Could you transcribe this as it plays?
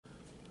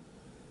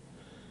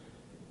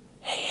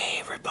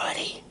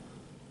everybody,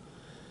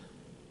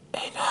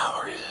 and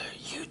how are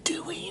you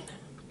doing?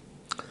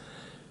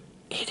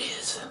 It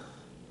is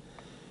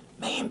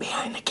man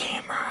behind the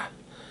camera,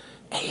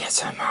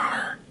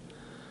 ASMR,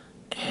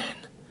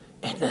 and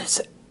in this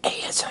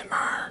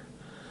ASMR,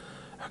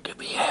 I could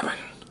be having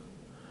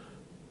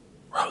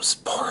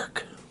roast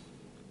pork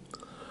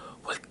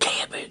with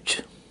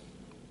cabbage.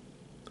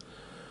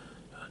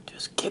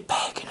 Just get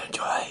back and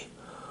enjoy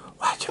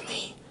watching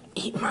me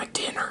eat my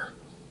dinner.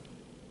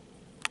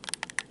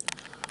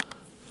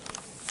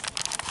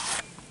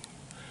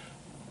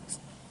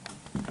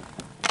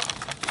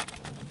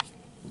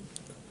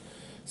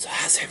 So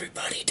how's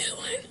everybody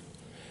doing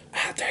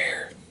out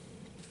there?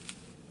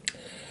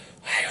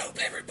 I hope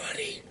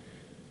everybody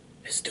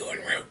is doing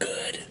real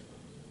good.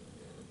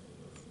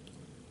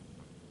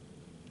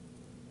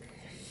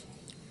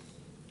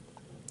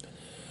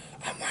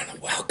 I want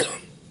to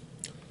welcome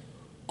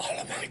all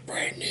of my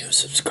brand new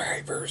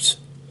subscribers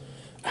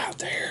out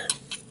there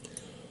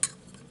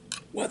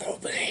with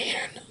open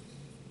hand.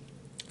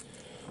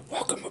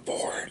 Welcome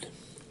aboard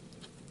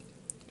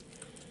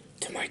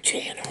to my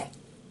channel.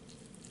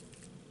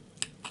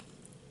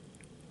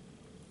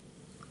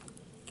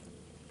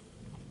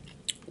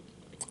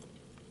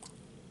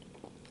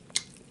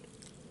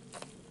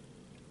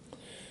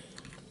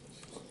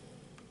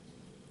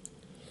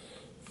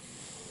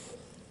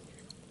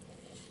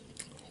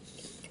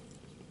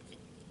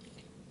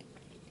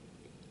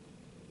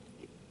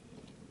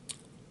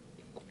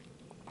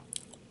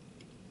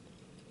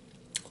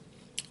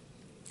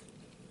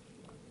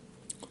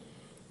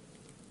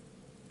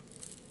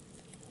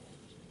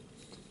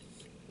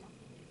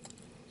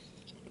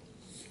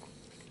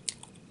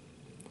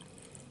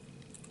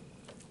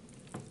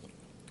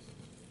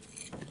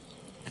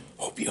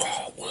 Hope you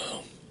all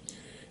will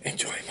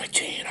enjoy my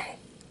channel.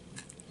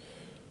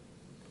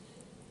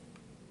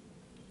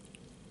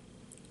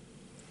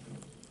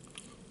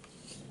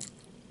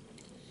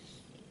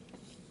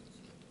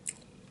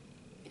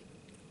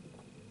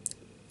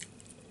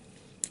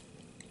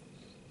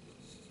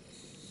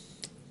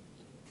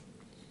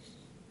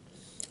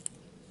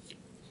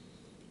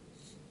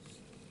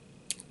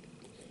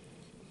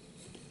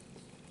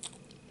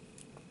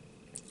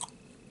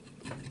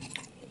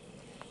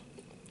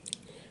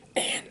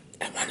 And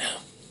I want to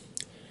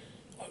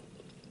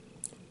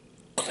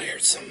clear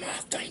some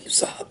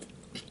things up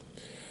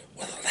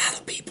with a lot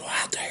of people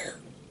out there.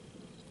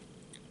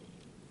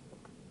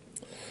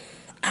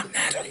 I'm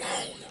not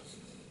alone.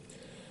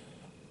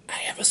 I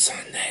have a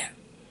son that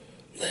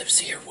lives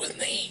here with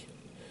me,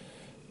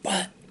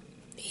 but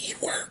he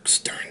works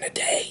during the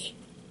day.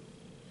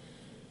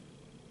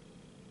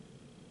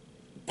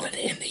 But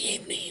in the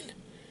evening,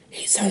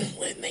 he's home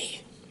with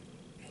me.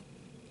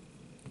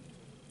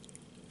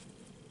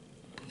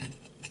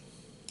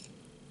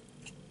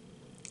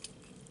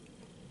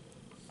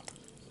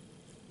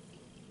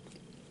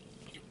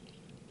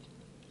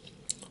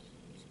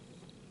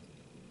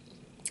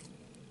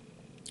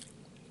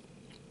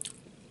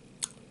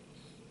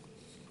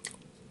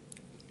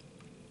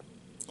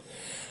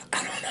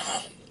 I don't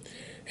know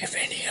if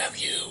any of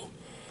you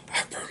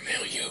are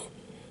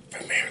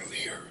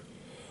familiar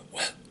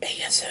with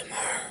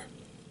ASMR.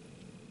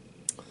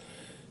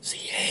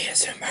 See,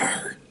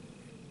 ASMR,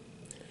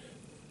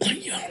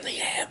 you only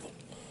have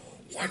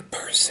one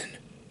person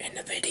in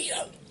the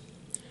video.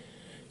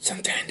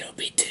 Sometimes there'll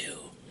be two,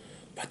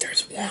 but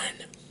there's one.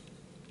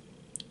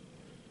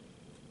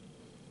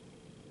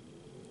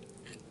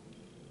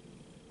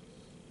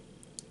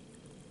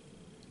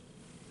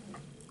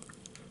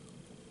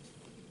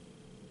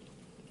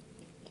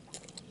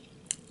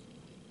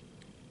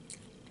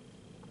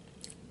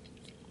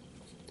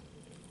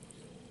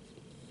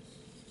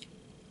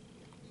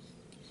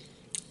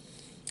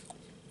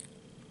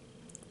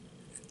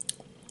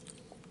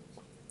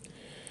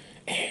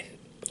 And,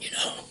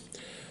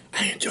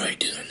 I enjoy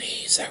doing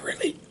these. I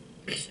really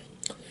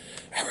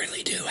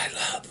do. I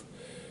love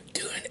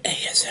doing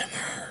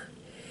ASMR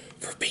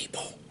for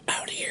people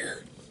out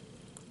here.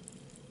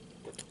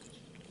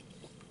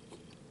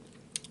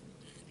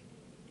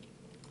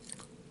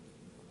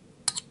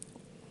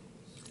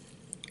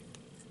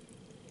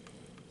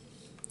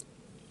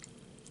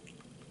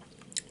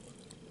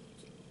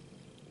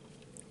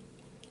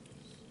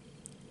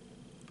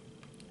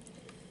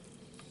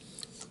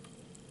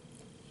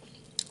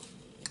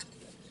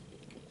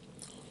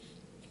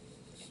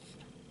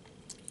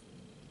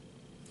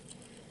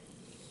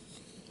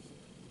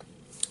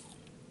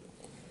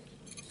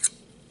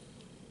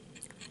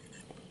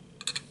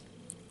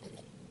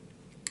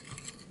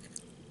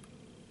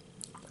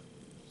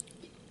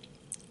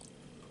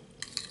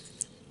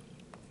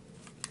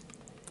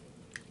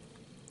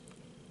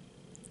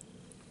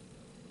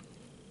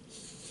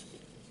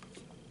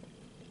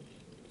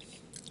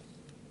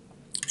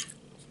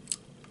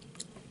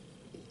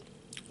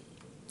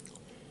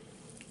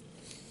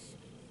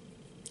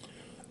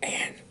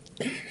 And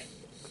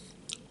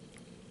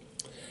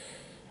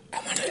I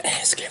want to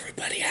ask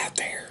everybody out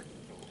there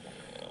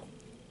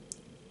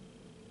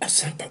a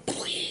simple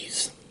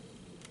please.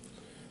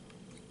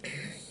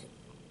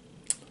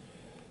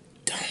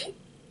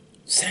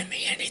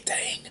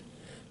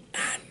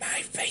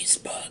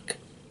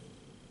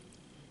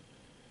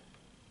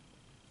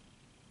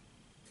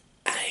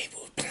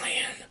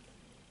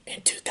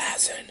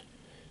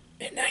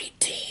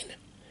 2019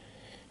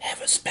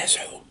 have a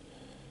special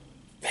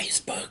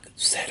Facebook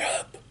set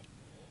up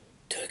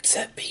to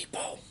accept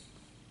people.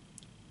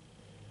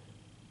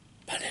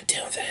 But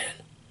until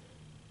then,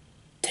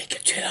 take a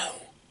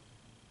chill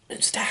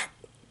and stop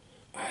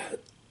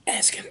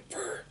asking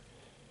for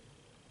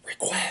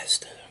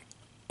requests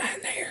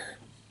on there.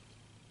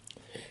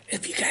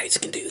 If you guys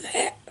can do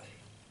that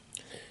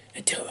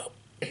until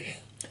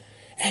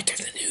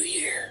after the new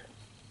year,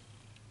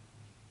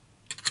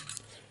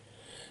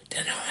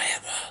 then I'll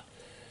have a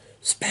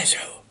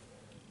special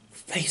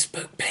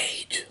Facebook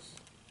page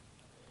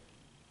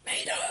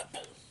made up.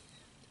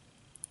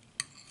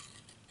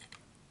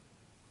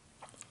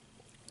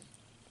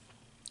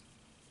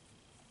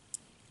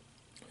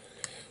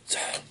 So,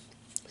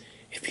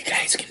 if you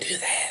guys can do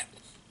that,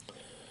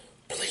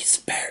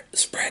 please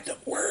spread the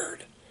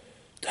word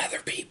to other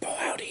people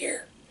out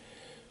here.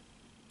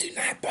 Do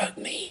not bug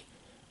me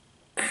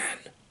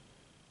on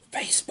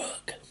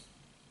Facebook.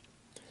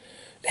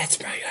 That's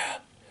my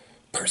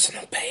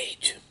personal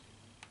page.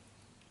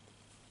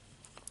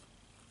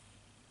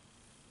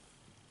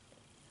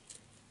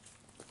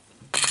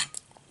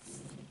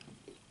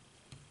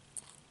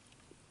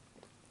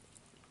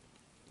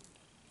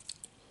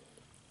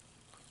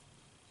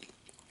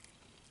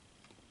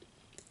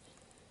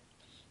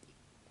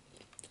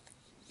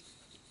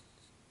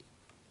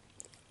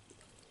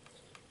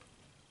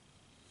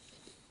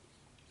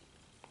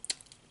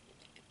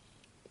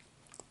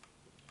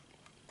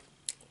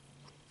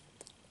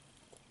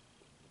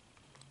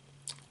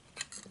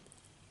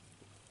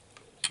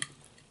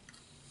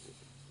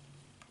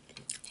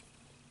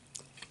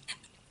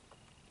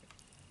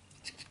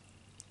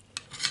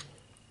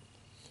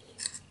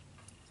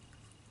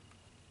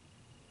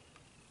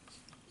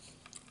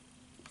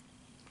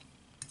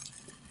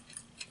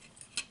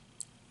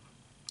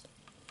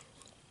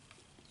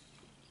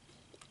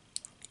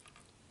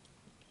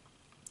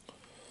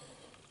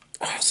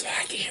 Also,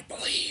 I can't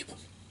believe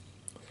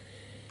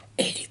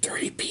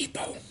 83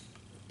 people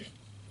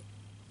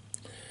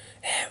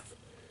have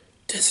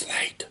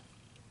disliked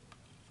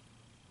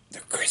the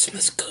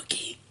Christmas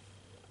cookie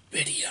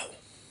video.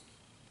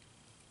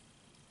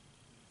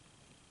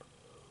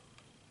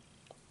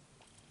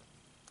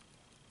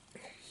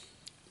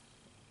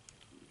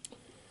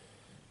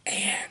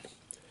 And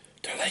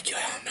to let you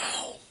all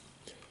know,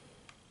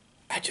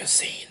 I just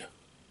seen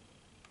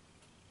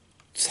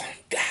some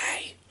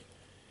guy.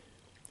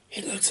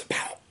 He looks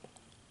about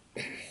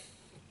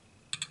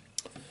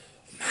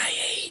my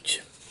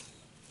age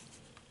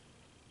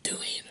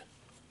doing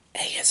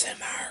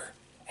ASMR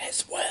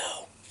as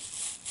well.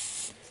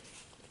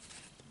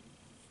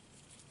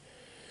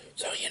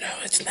 So,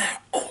 it's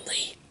not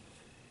only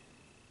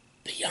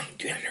the young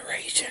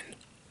generation.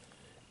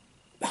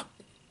 But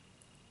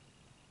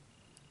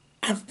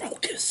I'm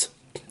focused.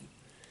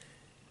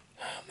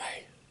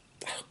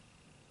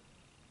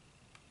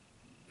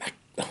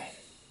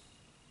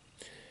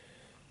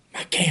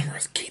 My camera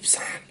keeps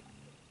on.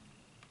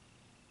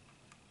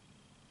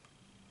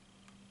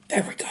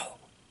 There we go.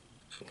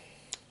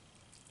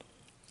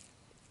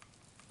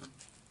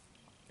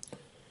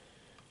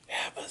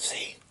 Yeah, but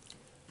see,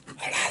 a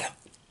lot of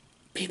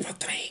people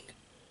think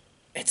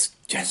it's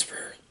just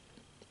for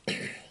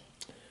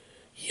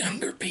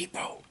younger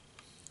people.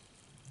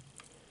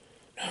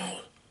 No,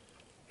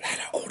 a lot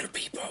of older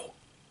people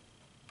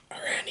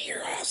around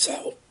here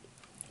also.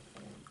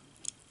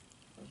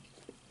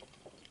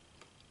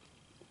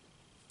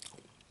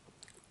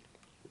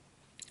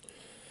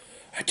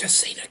 I just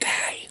seen a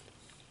guy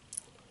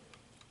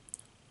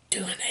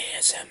doing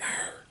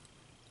ASMR,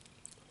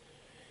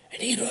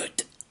 and he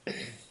looked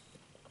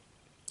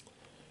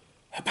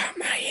about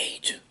my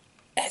age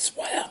as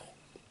well.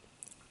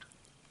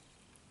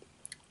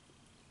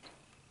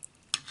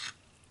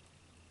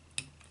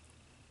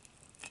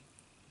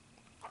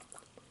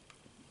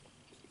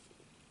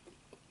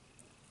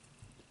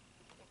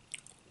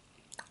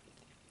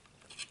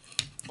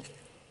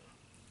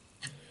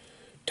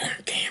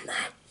 Turn camera.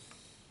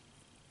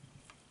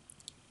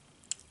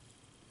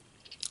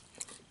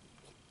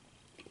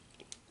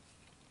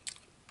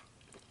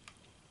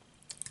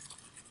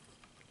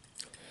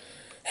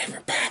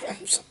 Having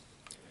problems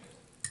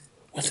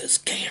with his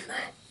camera.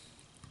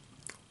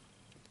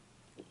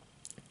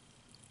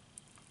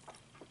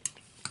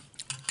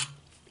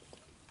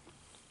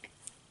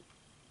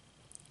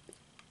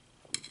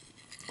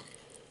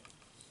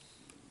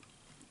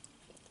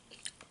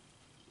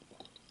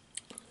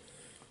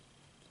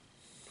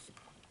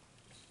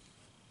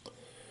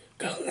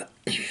 Go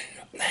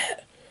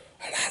let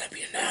a lot of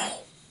you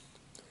know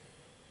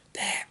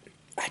that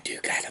I do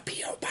got a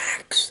P.O.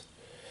 box.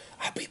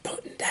 I'll be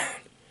putting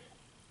down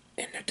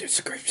in the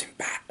description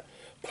box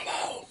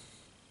below.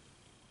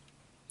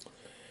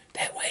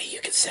 That way you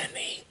can send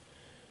me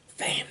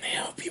fan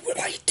mail if you would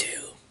like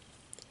to.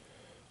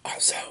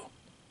 Also,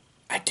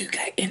 I do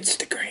got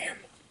Instagram.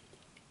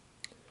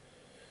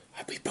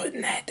 I'll be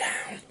putting that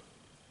down.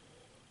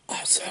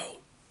 Also,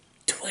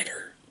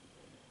 Twitter.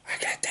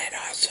 I got that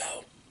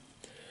also.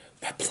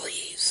 But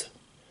please,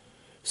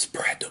 spread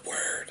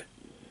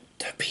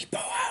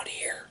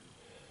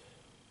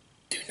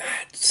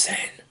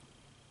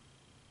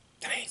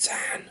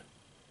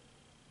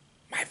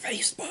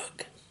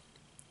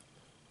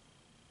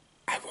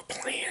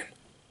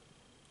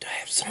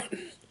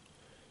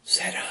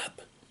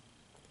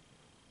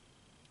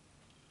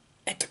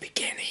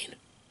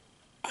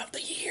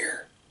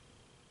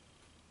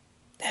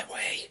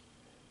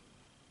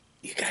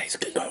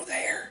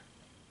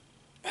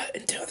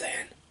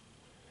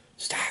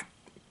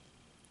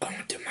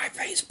to my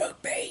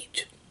Facebook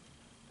page.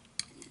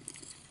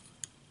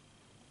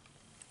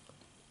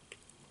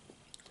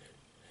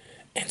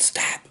 And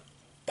stop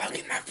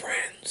bugging my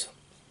friends.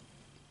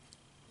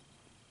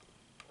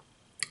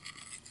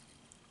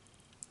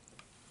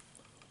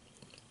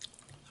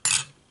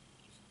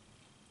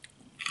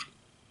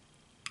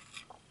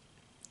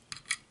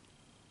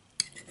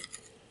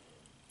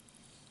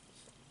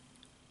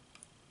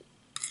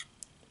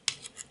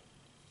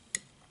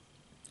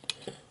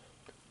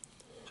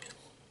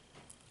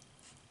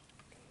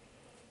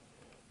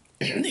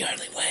 The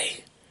only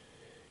way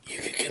you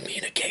can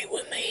communicate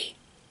with me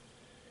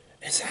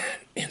is on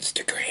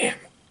Instagram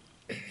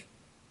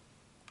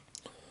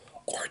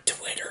or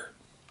Twitter.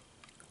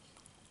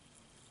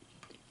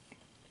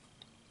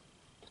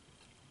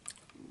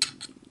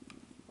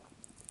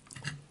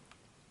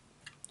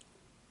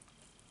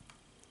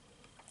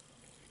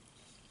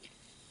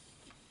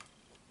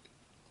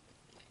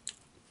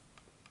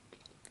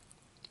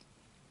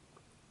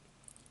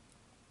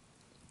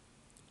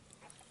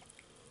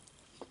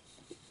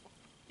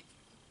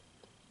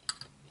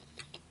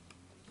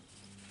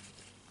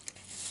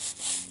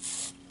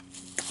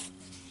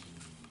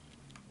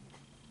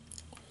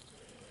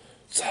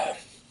 So,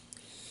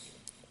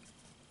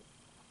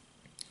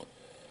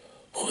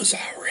 who's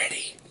all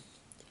ready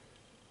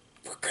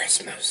for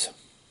Christmas?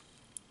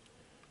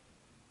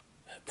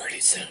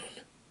 Pretty soon,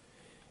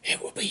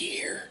 it will be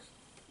here.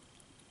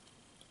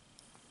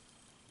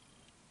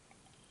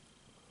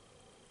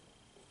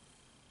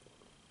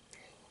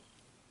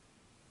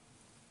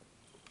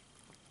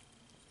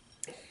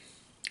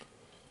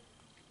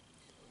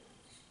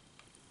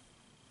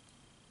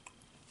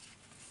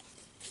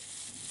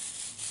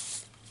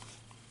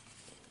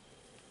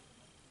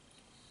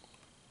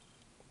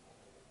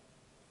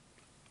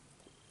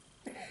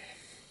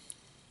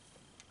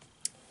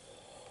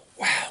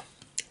 Wow,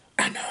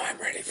 I know I'm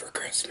ready for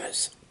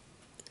Christmas.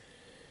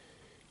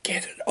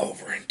 Get it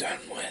over and done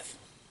with.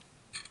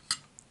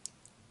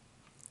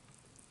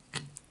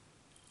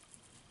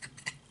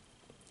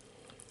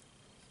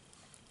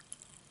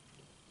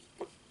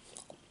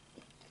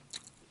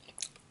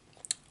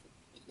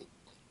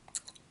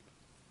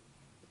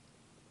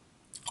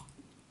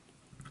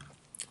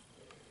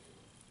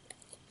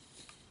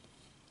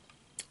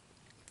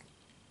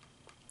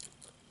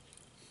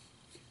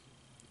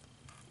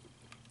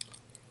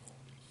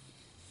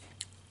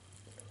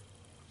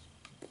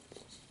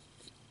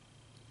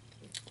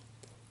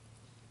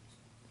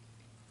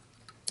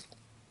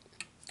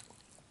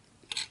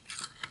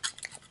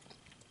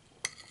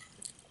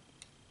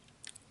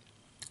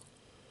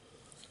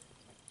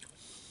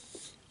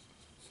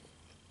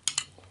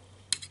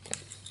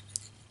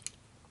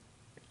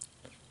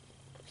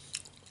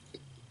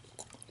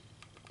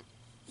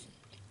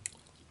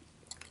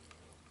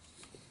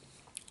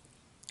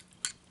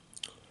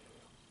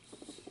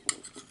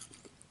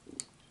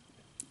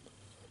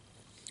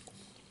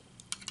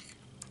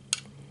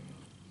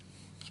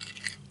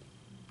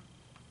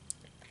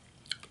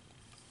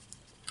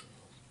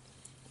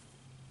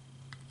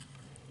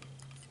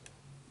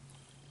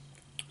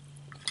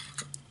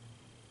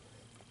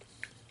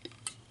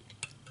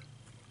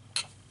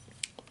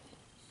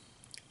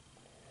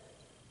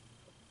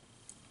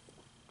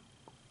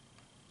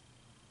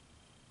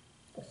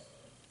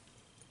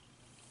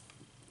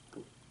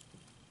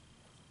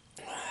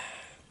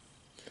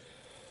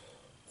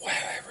 Wow,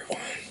 everyone.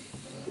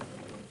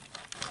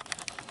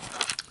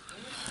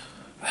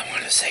 I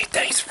want to say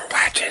thanks for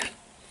watching.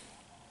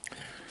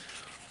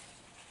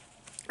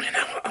 And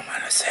I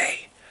want to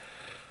say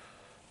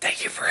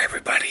thank you for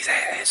everybody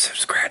that has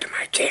subscribed to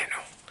my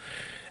channel.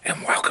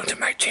 And welcome to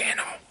my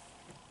channel.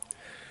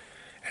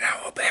 And I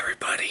hope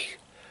everybody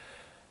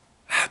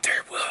out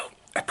there will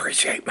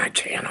appreciate my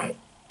channel.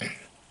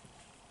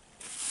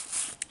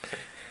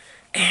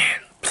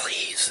 And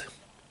please,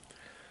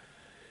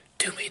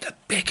 do me the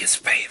biggest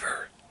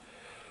favor.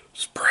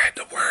 Spread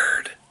the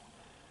word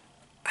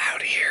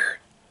out here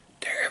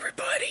to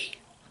everybody.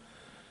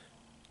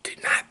 Do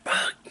not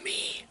bug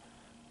me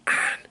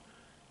on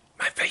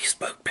my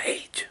Facebook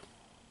page.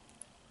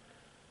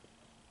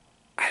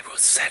 I will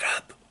set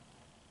up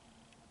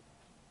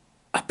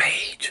a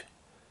page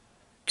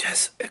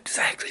just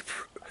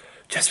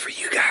for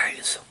you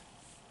guys.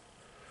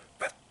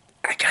 But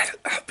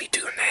I'll be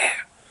doing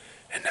that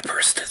in the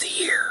first of the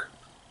year.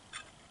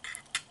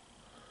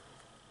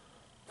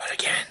 But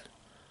again,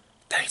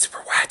 thanks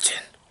for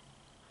watching.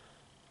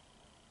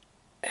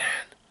 And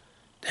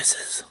this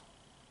is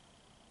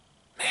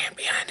Man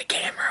Behind the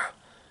Camera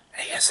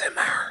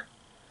ASMR.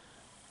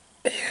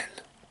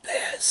 And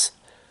this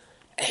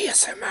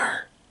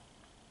ASMR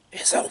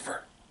is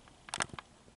over.